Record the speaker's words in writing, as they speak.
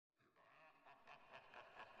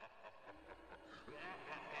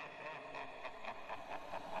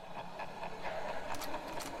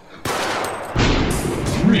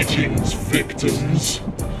Greetings, victims.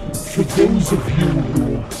 For those of you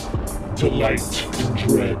who delight in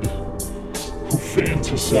dread, who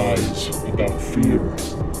fantasize about fear,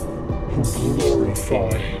 who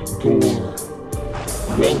glorify gore,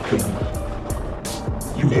 welcome.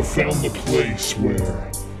 You have found the place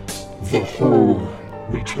where the horror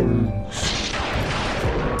returns.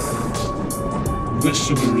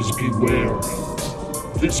 Listeners, beware.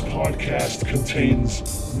 This podcast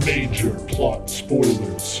contains major plot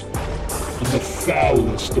spoilers and the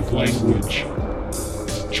foulest of language.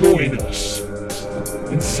 Join us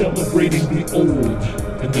in celebrating the old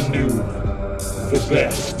and the new, the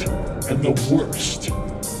best and the worst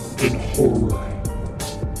in horror.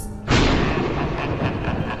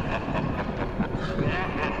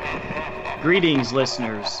 Greetings,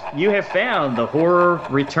 listeners. You have found The Horror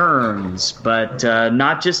Returns, but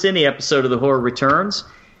not just any episode of The Horror Returns.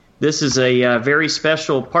 This is a very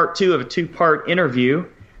special part two of a two-part interview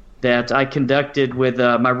that I conducted with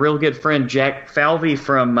my real good friend Jack Falvey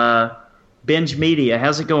from Binge Media.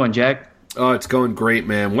 How's it going, Jack? Oh, it's going great,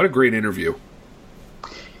 man. What a great interview.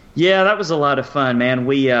 Yeah, that was a lot of fun, man.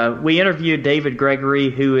 We interviewed David Gregory,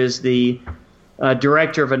 who is the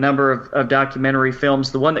director of a number of documentary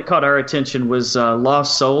films. The one that caught our attention was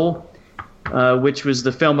Lost Soul, which was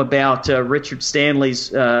the film about Richard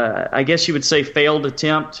Stanley's, I guess you would say, failed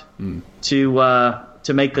attempt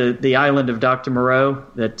to make the island of Dr. Moreau.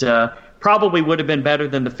 That probably would have been better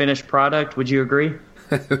than the finished product. Would you agree?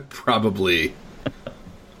 Probably.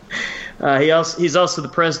 He's also the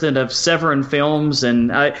president of Severin Films,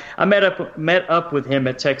 and I met up with him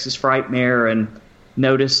at Texas Frightmare and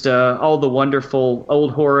noticed all the wonderful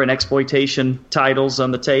old horror and exploitation titles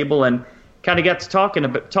on the table, and kind of got to talking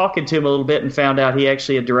to him a little bit, and found out he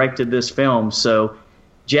actually had directed this film. So,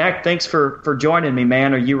 Jack, thanks for joining me,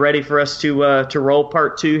 man. Are you ready for us to roll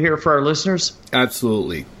part two here for our listeners?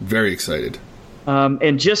 Absolutely, very excited.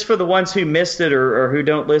 And just for the ones who missed it or who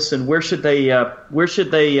don't listen, where should they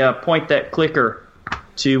point that clicker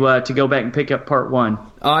to go back and pick up part one?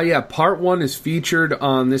 Part one is featured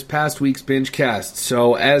on this past week's BingeCast.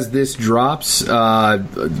 So as this drops,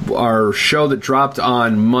 our show that dropped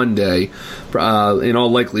on Monday, in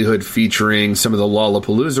all likelihood featuring some of the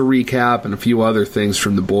Lollapalooza recap and a few other things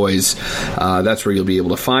from the boys, that's where you'll be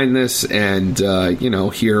able to find this and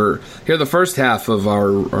hear the first half of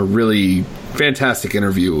our really fantastic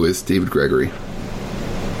interview with David Gregory.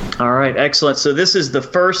 All right, excellent. So this is the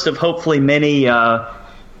first of hopefully many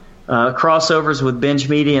crossovers with Binge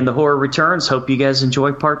Media and The Horror Returns. Hope you guys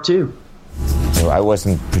enjoy part two. I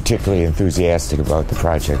wasn't particularly enthusiastic about the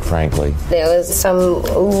project, frankly. There was some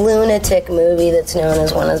lunatic movie that's known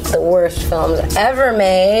as one of the worst films ever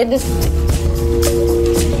made.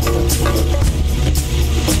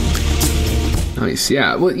 Nice,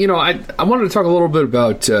 yeah. Well, I wanted to talk a little bit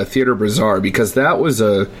about Theater Bizarre, because that was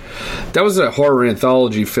a horror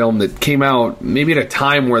anthology film that came out maybe at a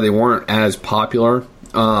time where they weren't as popular.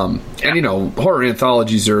 And horror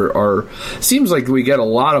anthologies are seems like we get a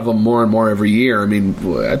lot of them more and more every year. I mean,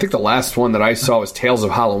 I think the last one that I saw was Tales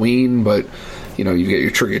of Halloween, but you get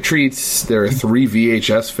your Trick or Treats. There are 3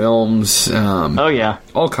 VHS films.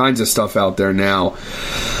 All kinds of stuff out there now.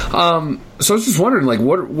 So I was just wondering,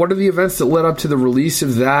 what are the events that led up to the release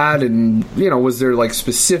of that, and was there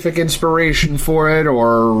specific inspiration for it,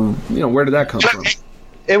 or where did that come from?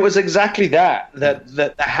 It was exactly that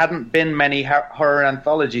there hadn't been many horror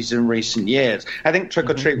anthologies in recent years. I think Trick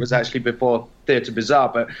or Treat was actually before Theater Bizarre,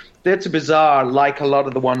 but Theater Bizarre, like a lot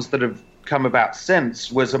of the ones that have come about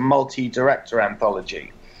since, was a multi-director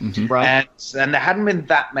anthology. Mm-hmm. Right. And there hadn't been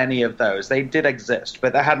that many of those. They did exist,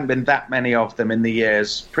 but there hadn't been that many of them in the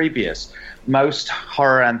years previous. Most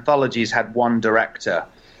horror anthologies had one director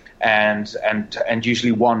and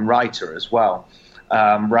usually one writer as well.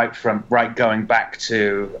 Right going back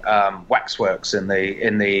to Waxworks in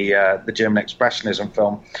the German Expressionism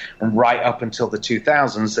film, and right up until the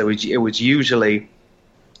 2000s, it was usually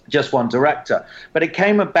just one director. But it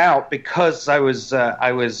came about because I was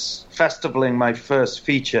festivaling my first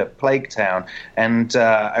feature, Plague Town, and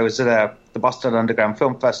I was at the Boston Underground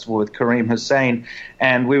Film Festival with Kareem Hussein,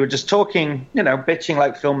 and we were just talking, bitching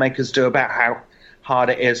like filmmakers do about how hard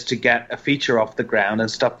it is to get a feature off the ground and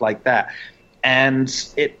stuff like that. And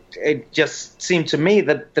it just seemed to me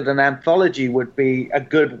that an anthology would be a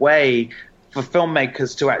good way for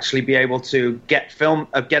filmmakers to actually be able to get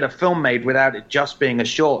a film made without it just being a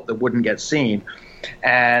short that wouldn't get seen,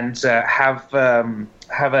 and have a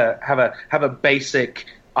basic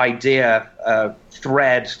idea,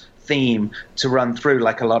 thread, theme to run through,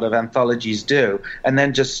 like a lot of anthologies do, and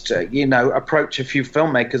then just approach a few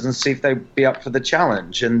filmmakers and see if they'd be up for the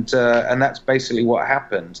challenge. And that's basically what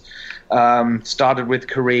happened. Started with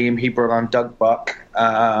Kareem. He brought on Doug Buck.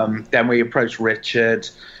 Then we approached Richard.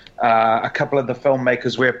 A couple of the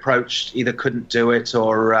filmmakers we approached either couldn't do it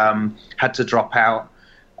or had to drop out.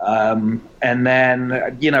 And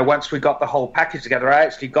then, once we got the whole package together, I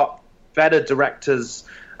actually got better directors,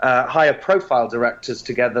 higher profile directors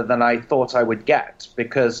together than I thought I would get,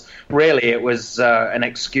 because really it was an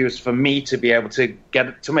excuse for me to be able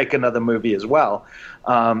to make another movie as well.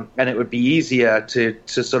 And it would be easier to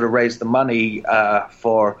sort of raise the money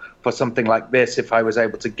for something like this if I was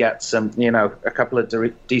able to get some, a couple of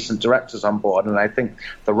decent directors on board. And I think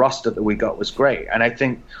the roster that we got was great. And I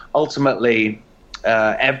think ultimately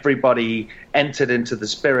everybody entered into the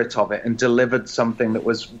spirit of it and delivered something that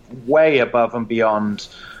was way above and beyond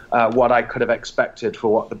what I could have expected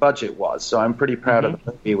for what the budget was. So I'm pretty proud of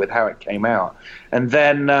the movie with how it came out. And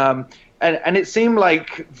then, and it seemed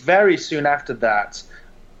like very soon after that,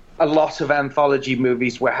 a lot of anthology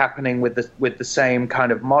movies were happening with the same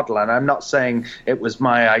kind of model. And I'm not saying it was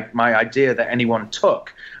my idea that anyone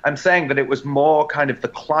took. I'm saying that it was more kind of the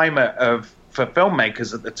climate for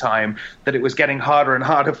filmmakers at the time, that it was getting harder and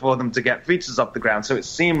harder for them to get features off the ground. So it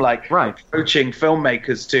seemed like approaching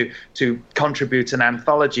filmmakers to contribute an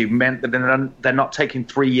anthology meant that they're not taking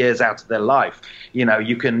 3 years out of their life.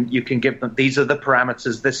 You can give them, these are the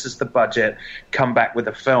parameters, this is the budget, come back with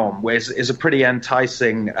a film, which is a pretty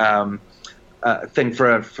enticing thing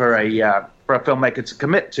for a filmmaker to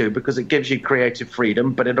commit to, because it gives you creative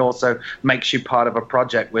freedom, but it also makes you part of a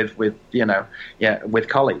project with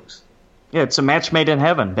colleagues. Yeah, it's a match made in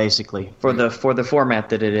heaven, basically, for the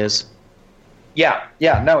format that it is. Yeah.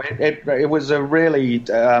 No, it was a really,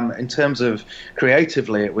 in terms of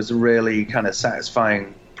creatively, it was a really kind of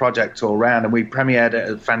satisfying project all around. And we premiered it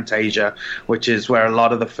at Fantasia, which is where a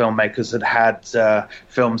lot of the filmmakers had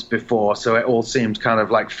films before. So it all seemed kind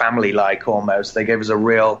of like family-like almost. They gave us a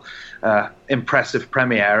real impressive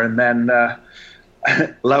premiere. And then,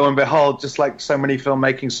 lo and behold, just like so many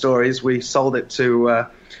filmmaking stories, we sold it to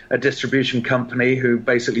a distribution company who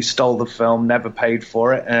basically stole the film, never paid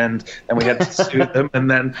for it, and then we had to sue them.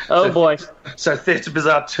 And then, so Theatre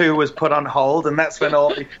Bazaar 2 was put on hold, and that's when all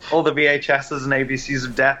the VHSs and ABCs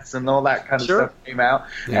of Deaths and all that kind of stuff came out.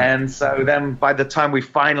 Yeah. And so then, by the time we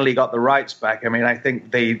finally got the rights back, I mean, I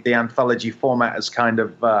think the anthology format has kind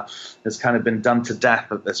of been done to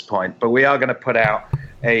death at this point. But we are going to put out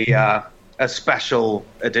a special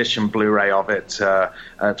edition Blu-ray of it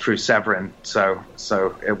through Severin, so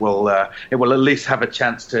it will at least have a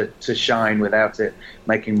chance to shine without it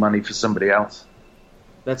making money for somebody else.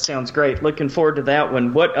 That sounds great. Looking forward to that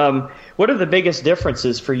one. What are the biggest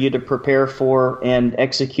differences for you to prepare for and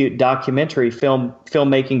execute documentary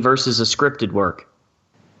filmmaking versus a scripted work?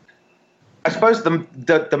 I suppose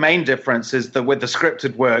the main difference is that with the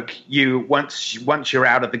scripted work, once you're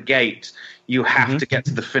out of the gate, you have to get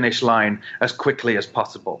to the finish line as quickly as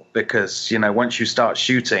possible, because once you start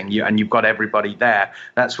shooting and you've got everybody there,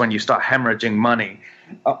 that's when you start hemorrhaging money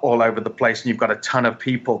all over the place, and you've got a ton of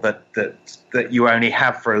people that you only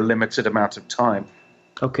have for a limited amount of time.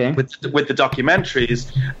 Okay. With the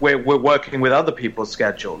documentaries, we're working with other people's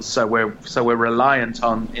schedules, so we're reliant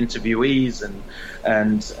on interviewees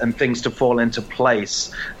and things to fall into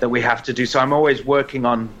place that we have to do. So I'm always working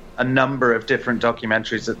on a number of different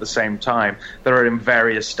documentaries at the same time that are in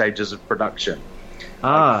various stages of production.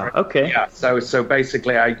 Okay. Yeah. So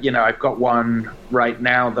basically, I've got one right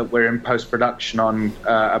now that we're in post-production on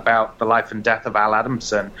about the life and death of Al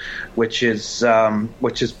Adamson, which has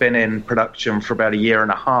been in production for about a year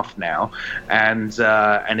and a half now,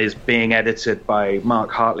 and is being edited by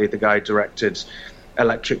Mark Hartley, the guy who directed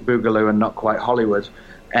Electric Boogaloo and Not Quite Hollywood,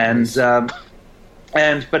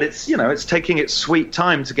 but it's taking its sweet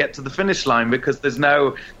time to get to the finish line, because there's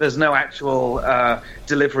no actual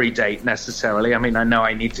delivery date necessarily. I mean, I know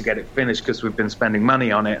I need to get it finished because we've been spending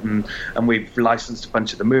money on it, and we've licensed a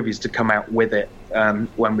bunch of the movies to come out with it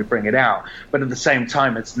when we bring it out. But at the same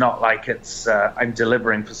time, it's not like it's I'm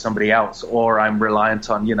delivering for somebody else, or I'm reliant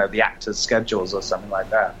on the actors' schedules or something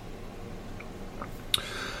like that.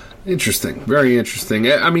 Interesting. Very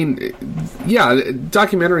interesting. I mean, yeah,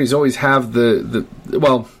 documentaries always have the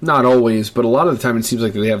well, not always, but a lot of the time it seems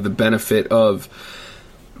like they have the benefit of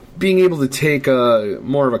being able to take a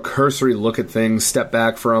more of a cursory look at things, step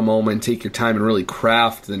back for a moment, take your time and really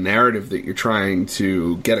craft the narrative that you're trying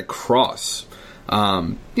to get across.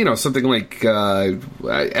 Something like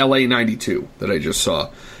LA 92 that I just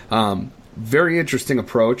saw. very interesting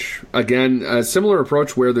approach. Again, a similar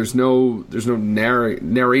approach where there's no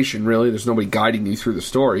narration really. There's nobody guiding you through the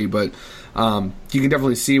story, but you can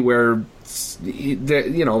definitely see where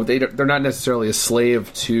they're not necessarily a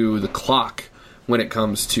slave to the clock when it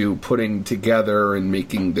comes to putting together and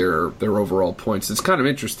making their overall points. It's kind of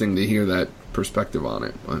interesting to hear that perspective on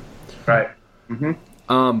it. But, right.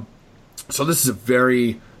 Mm-hmm. So this is a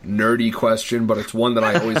very nerdy question, but it's one that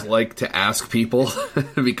I always like to ask people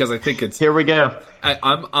because I think it's. Here we go.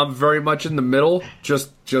 I'm very much in the middle,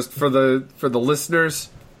 just for the listeners,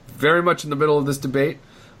 very much in the middle of this debate.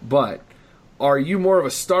 But are you more of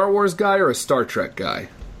a Star Wars guy or a Star Trek guy?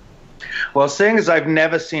 Well, seeing as I've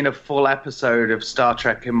never seen a full episode of Star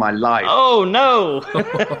Trek in my life. Oh, no!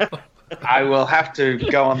 I will have to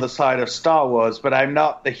go on the side of Star Wars, but I'm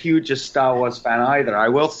not the hugest Star Wars fan either. I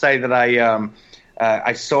will say that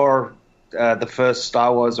I saw the first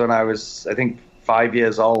Star Wars when I was, I think, 5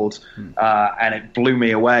 years old, and it blew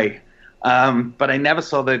me away. But I never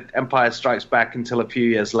saw The Empire Strikes Back until a few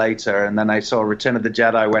years later, and then I saw Return of the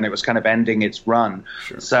Jedi when it was kind of ending its run.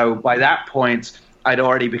 Sure. So by that point, I'd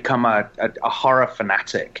already become a horror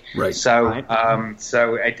fanatic. Right. So Right.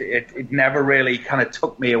 So it never really kind of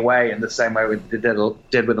took me away in the same way it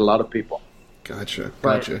did with a lot of people. Gotcha.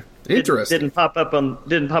 Right. Interesting. Didn't pop up on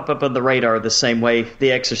the radar the same way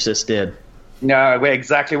The Exorcist did. No,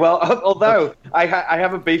 exactly. Well, although I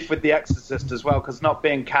have a beef with The Exorcist as well, because not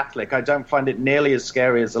being Catholic, I don't find it nearly as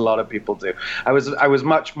scary as a lot of people do. I was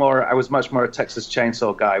much more a Texas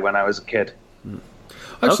Chainsaw guy when I was a kid.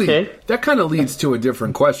 Actually, Okay. that kind of leads to a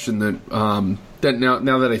different question that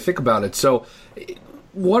now that I think about it. So,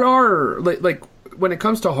 what are like when it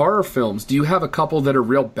comes to horror films? Do you have a couple that are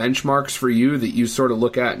real benchmarks for you that you sort of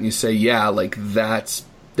look at and you say, yeah, like that's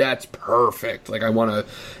perfect. Like I want to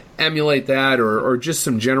emulate that, or just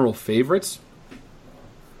some general favorites?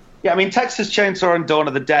 Yeah, I mean, Texas Chainsaw and Dawn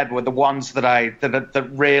of the Dead were the ones that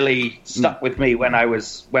really stuck with me when I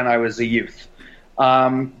was a youth.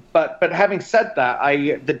 But having said that,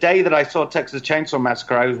 the day that I saw Texas Chainsaw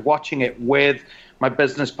Massacre, I was watching it with my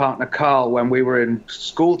business partner Carl when we were in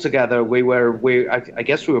school together. I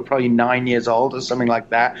guess we were probably 9 years old or something like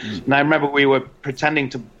that. And I remember we were pretending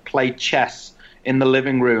to play chess in the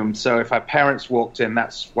living room. So if our parents walked in,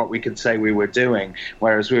 that's what we could say we were doing.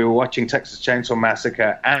 Whereas we were watching Texas Chainsaw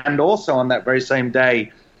Massacre, and also on that very same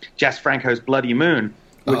day, Jess Franco's Bloody Moon,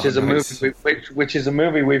 which is a movie which is a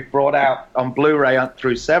movie we've brought out on Blu-ray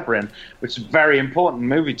through Severin, which is a very important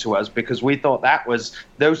movie to us because we thought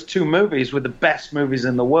those two movies were the best movies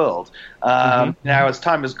in the world. Now, as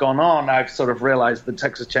time has gone on, I've sort of realized that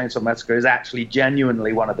Texas Chainsaw Massacre is actually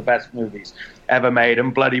genuinely one of the best movies ever made,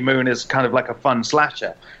 and Bloody Moon is kind of like a fun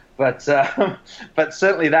slasher. But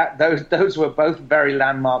certainly those were both very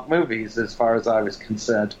landmark movies as far as I was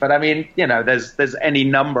concerned. But I mean, there's any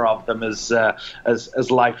number of them as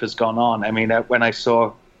life has gone on. I mean, when I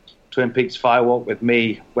saw Twin Peaks: Firewalk with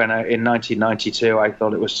Me in 1992, I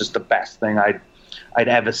thought it was just the best thing I'd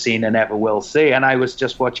ever seen and ever will see. And I was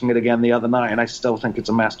just watching it again the other night, and I still think it's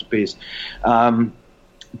a masterpiece.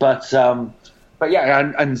 But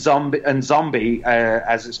yeah, and Zombie,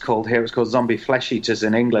 as it's called here, it's called Zombie Flesh Eaters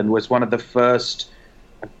in England, was one of the first,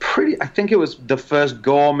 I think it was the first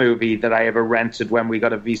gore movie that I ever rented when we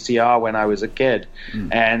got a VCR when I was a kid.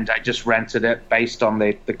 And I just rented it based on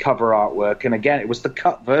the cover artwork. And again, it was the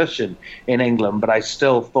cut version in England, but I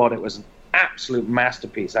still thought it was an absolute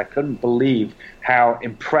masterpiece. I couldn't believe how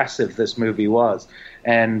impressive this movie was.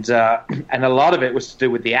 And a lot of it was to do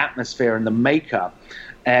with the atmosphere and the makeup.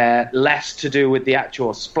 Less to do with the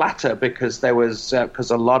actual splatter because a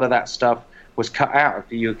lot of that stuff was cut out of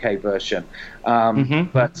the UK version.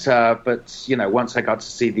 But once I got to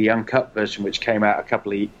see the uncut version, which came out a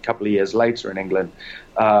couple of years later in England,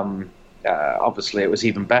 obviously it was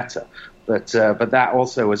even better. But that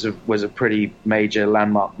also was a pretty major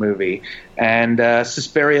landmark movie. And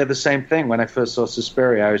Suspiria, the same thing. When I first saw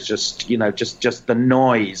Suspiria, I was just the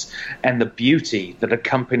noise and the beauty that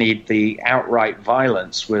accompanied the outright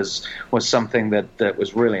violence was something that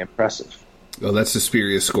was really impressive. Oh, that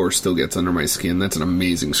Suspiria score still gets under my skin. That's an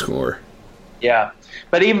amazing score. Yeah,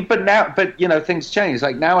 but now things change.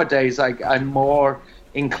 Like nowadays, I'm more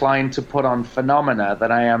inclined to put on Phenomena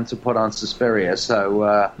than I am to put on Suspiria.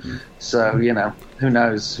 So who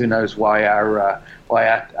knows why our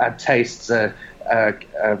tastes are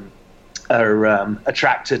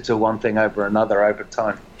attracted to one thing over another over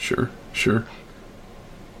time. Sure.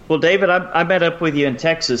 Well, David, I met up with you in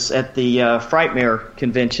Texas at the Frightmare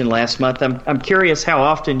convention last month. I'm curious how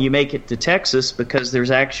often you make it to Texas because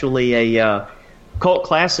there's actually a cult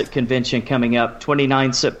classic convention coming up,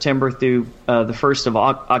 29 September through the 1st of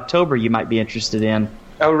October. You might be interested in.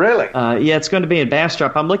 Oh, really? Yeah, it's going to be in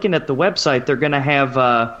Bastrop. I'm looking at the website. They're going to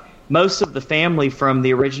have most of the family from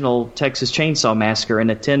the original Texas Chainsaw Massacre in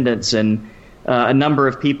attendance, and a number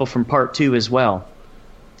of people from Part 2 as well.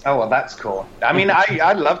 Oh, well, that's cool. I mean,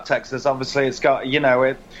 I love Texas. Obviously, it's got,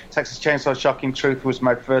 Texas Chainsaw Shocking Truth was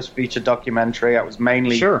my first feature documentary. I was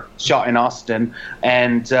mainly shot in Austin.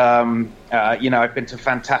 And, I've been to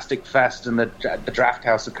Fantastic Fest and the Draft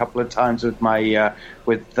House a couple of times with my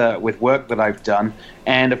with work that I've done.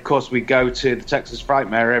 And, of course, we go to the Texas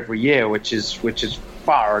Frightmare every year, which is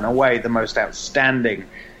far and away the most outstanding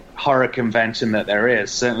horror convention that there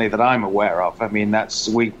is, certainly that I'm aware of. I mean,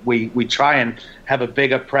 we try and have a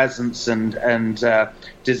bigger presence and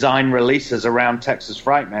design releases around Texas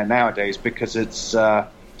Frightmare nowadays, because it's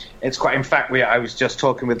quite. In fact, I was just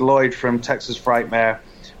talking with Lloyd from Texas Frightmare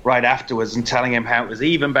right afterwards and telling him how it was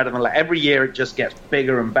even better than every year. It just gets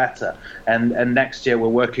bigger and better. And next year we're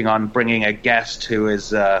working on bringing a guest who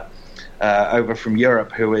is over from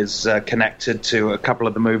Europe, who is connected to a couple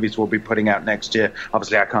of the movies we'll be putting out next year.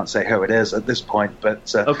 Obviously, I can't say who it is at this point,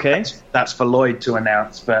 but that's for Lloyd to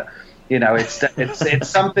announce. But it's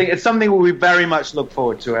something we very much look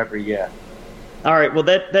forward to every year. All right. Well,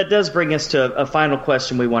 that does bring us to a final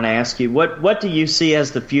question we want to ask you. What do you see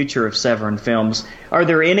as the future of Severin Films? Are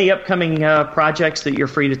there any upcoming projects that you're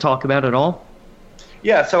free to talk about at all?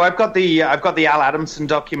 Yeah, so I've got the Al Adamson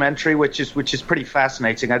documentary, which is pretty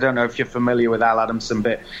fascinating. I don't know if you're familiar with Al Adamson,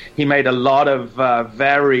 but he made a lot of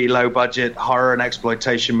very low budget horror and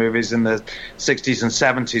exploitation movies in the 60s and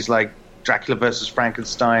 70s, like Dracula vs.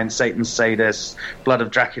 Frankenstein, Satan's Sadist, Blood of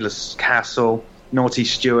Dracula's Castle, Naughty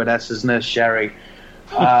Stewardesses, Nurse Sherry,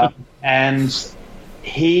 and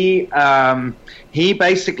he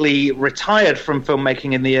basically retired from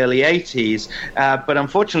filmmaking in the early 80s, but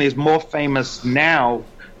unfortunately is more famous now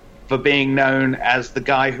for being known as the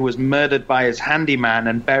guy who was murdered by his handyman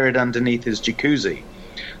and buried underneath his jacuzzi.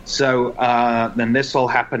 So then this all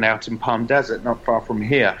happened out in Palm Desert, not far from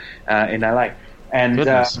here in LA. And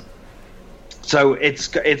so it's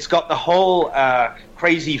got the whole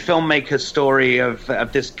crazy filmmaker story of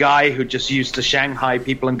this guy who just used to Shanghai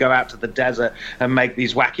people and go out to the desert and make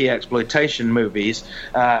these wacky exploitation movies,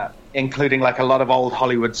 including like a lot of old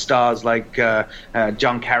Hollywood stars like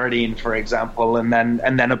John Carradine, for example, and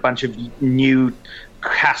then a bunch of new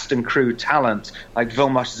cast and crew talent like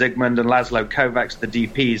Vilmos Zsigmond and Laszlo Kovacs, the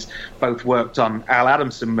DPs, both worked on Al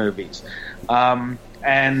Adamson movies.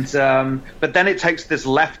 But then it takes this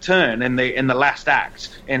left turn in the last act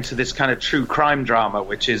into this kind of true crime drama,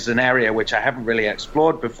 which is an area which I haven't really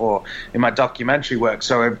explored before in my documentary work.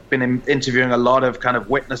 So I've been interviewing a lot of kind of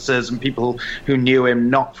witnesses and people who knew him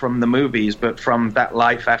not from the movies but from that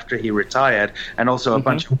life after he retired, and also a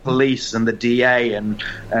bunch of police and the DA and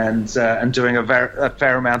doing a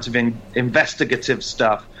fair amount of investigative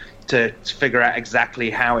stuff to figure out exactly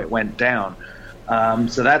how it went down.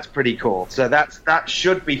 So that's pretty cool. So that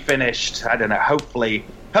should be finished. I don't know.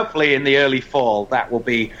 Hopefully in the early fall that will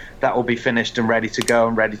be finished and ready to go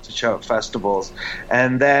and ready to show at festivals.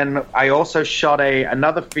 And then I also shot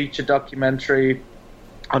another feature documentary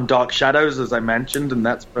on Dark Shadows, as I mentioned, and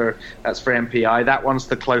that's for MPI. That one's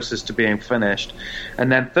the closest to being finished.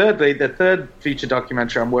 And then thirdly, the third feature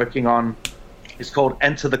documentary I'm working on is called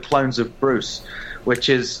Enter the Clones of Bruce, which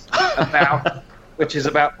is about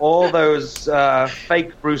all those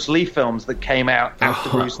fake Bruce Lee films that came out after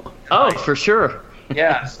Bruce Lee died. Oh, for sure.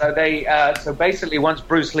 Yeah, so basically once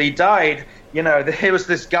Bruce Lee died, here was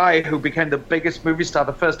this guy who became the biggest movie star,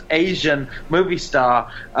 the first Asian movie star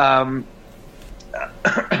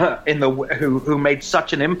who made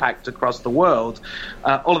such an impact across the world,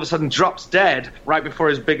 all of a sudden drops dead right before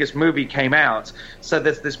his biggest movie came out. So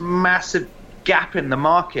there's this massive gap in the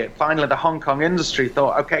market. Finally, the Hong Kong industry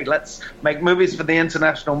thought, okay, let's make movies for the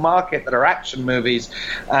international market that are action movies,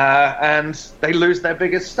 and they lose their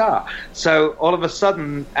biggest star. So all of a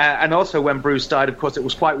sudden, and also when Bruce died, of course, it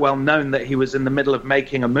was quite well known that he was in the middle of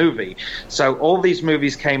making a movie. So all these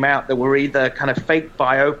movies came out that were either kind of fake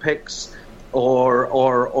biopics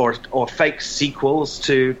or fake sequels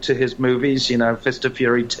to his movies, Fist of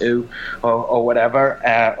Fury 2 or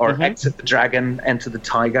whatever, or Exit the Dragon, Enter the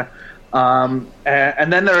Tiger. And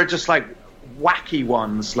then there are just like wacky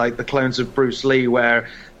ones like the Clones of Bruce Lee, where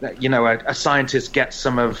a scientist gets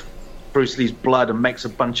some of Bruce Lee's blood and makes a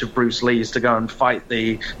bunch of Bruce Lees to go and fight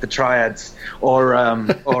the triads, or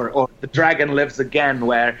The Dragon Lives Again,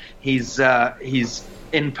 where he's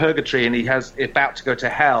in purgatory and he has about to go to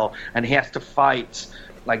hell and he has to fight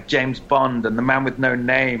like James Bond and The Man with No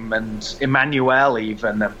Name and Emmanuel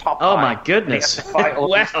even and Popeye. Oh my goodness!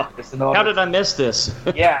 Wow, how did I miss this?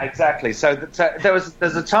 Yeah, exactly. So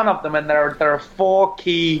there's a ton of them, and there are 4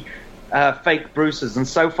 key fake Bruces, and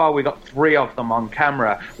so far we got 3 of them on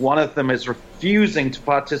camera. One of them is refusing to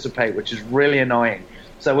participate, which is really annoying.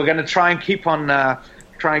 So we're going to try and keep on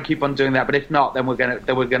doing that. But if not, then we're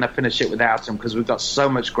gonna finish it without him, because we've got so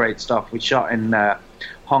much great stuff. We shot in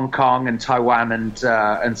Hong Kong and Taiwan and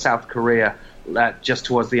South Korea just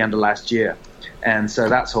towards the end of last year, and so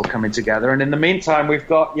that's all coming together. And in the meantime, we've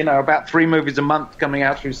got about 3 movies a month coming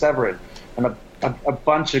out through Severin, and a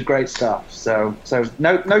bunch of great stuff. So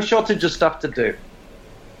no shortage of stuff to do.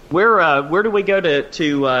 Where do we go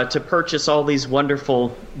to purchase all these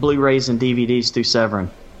wonderful Blu-rays and DVDs through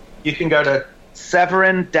Severin? You can go to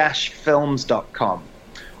severin-films.com,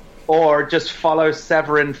 or just follow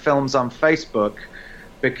Severin Films on Facebook,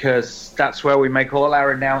 because that's where we make all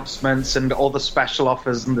our announcements and all the special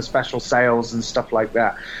offers and the special sales and stuff like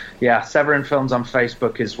that. Yeah, Severin Films on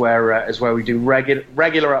Facebook is where we do regular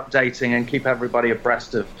updating and keep everybody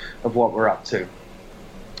abreast of what we're up to.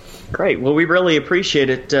 Great. Well, we really appreciate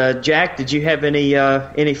it. Jack, did you have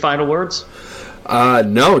any final words?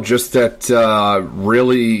 No, just that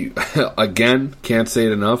really, again, can't say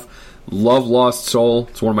it enough. Love Lost Soul.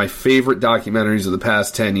 It's one of my favorite documentaries of the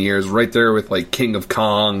past 10 years, right there with like King of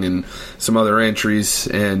Kong and some other entries.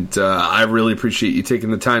 And I really appreciate you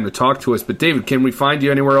taking the time to talk to us. But David, can we find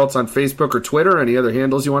you anywhere else on Facebook or Twitter? Any other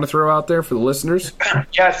handles you want to throw out there for the listeners?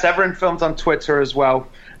 Yeah, Severin Films on Twitter as well,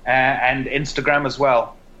 and Instagram as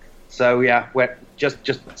well. So yeah, we're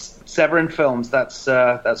just Severin Films. That's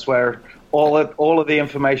where all of the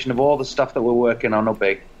information of all the stuff that we're working on will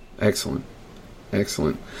be. Excellent.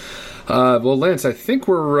 Well, Lance, I think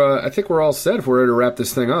we're all set if we're ready to wrap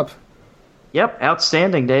this thing up. Yep,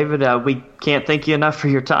 outstanding, David. We can't thank you enough for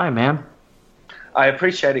your time, man. I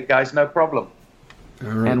appreciate it, guys. No problem. All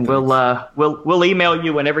right, and we'll email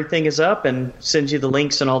you when everything is up and send you the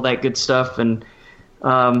links and all that good stuff. And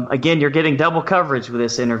again, you're getting double coverage with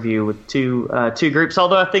this interview with two groups.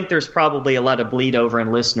 Although I think there's probably a lot of bleed over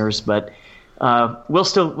in listeners, but we'll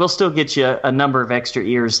still get you a number of extra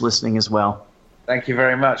ears listening as well. Thank you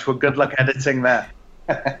very much. Well, good luck editing that.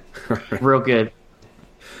 Real good.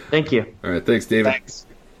 Thank you. All right. Thanks, David. Thanks.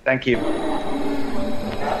 Thank you.